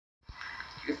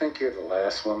You think you're the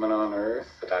last woman on earth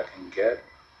that I can get?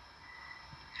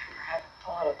 Never had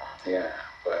thought about it. Yeah,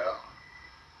 well,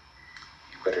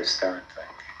 you better start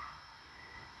thinking.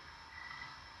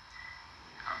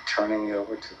 I'm turning you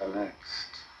over to the next.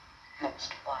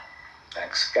 Next what?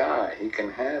 Next guy. He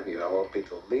can have you. I won't be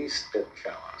the least bit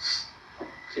jealous.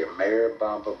 Your Mayor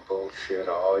Baba bullshit,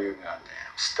 all your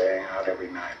goddamn staying out every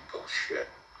night bullshit.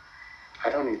 I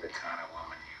don't need the kind of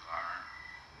woman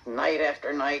you are. Night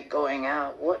after night going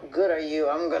out. What good are you?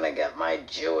 I'm gonna get my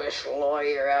Jewish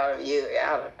lawyer out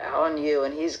on you,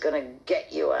 and he's gonna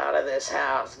get you out of this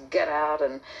house. Get out.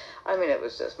 And I mean, it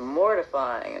was just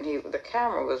mortifying. And the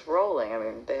camera was rolling. I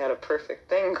mean, they had a perfect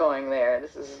thing going there.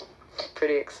 This is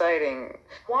pretty exciting.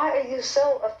 Why are you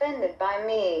so offended by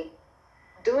me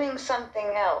doing something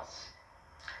else?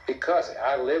 Because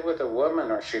I live with a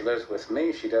woman, or she lives with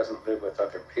me. She doesn't live with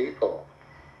other people.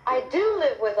 I do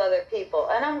live with other people,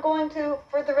 and I'm going to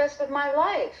for the rest of my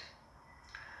life.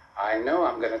 I know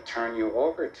I'm going to turn you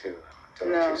over to them.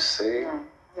 Don't you see?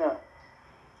 No.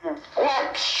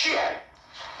 Oh, shit!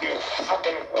 You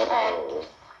fucking punk!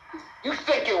 You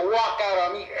think you walk out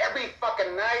on me every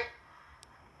fucking night?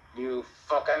 You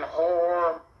fucking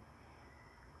whore!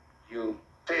 You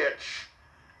bitch!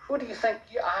 Who do you think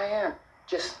I am?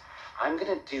 I'm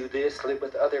gonna do this, live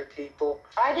with other people?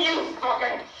 I didn't. You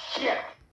fucking shit!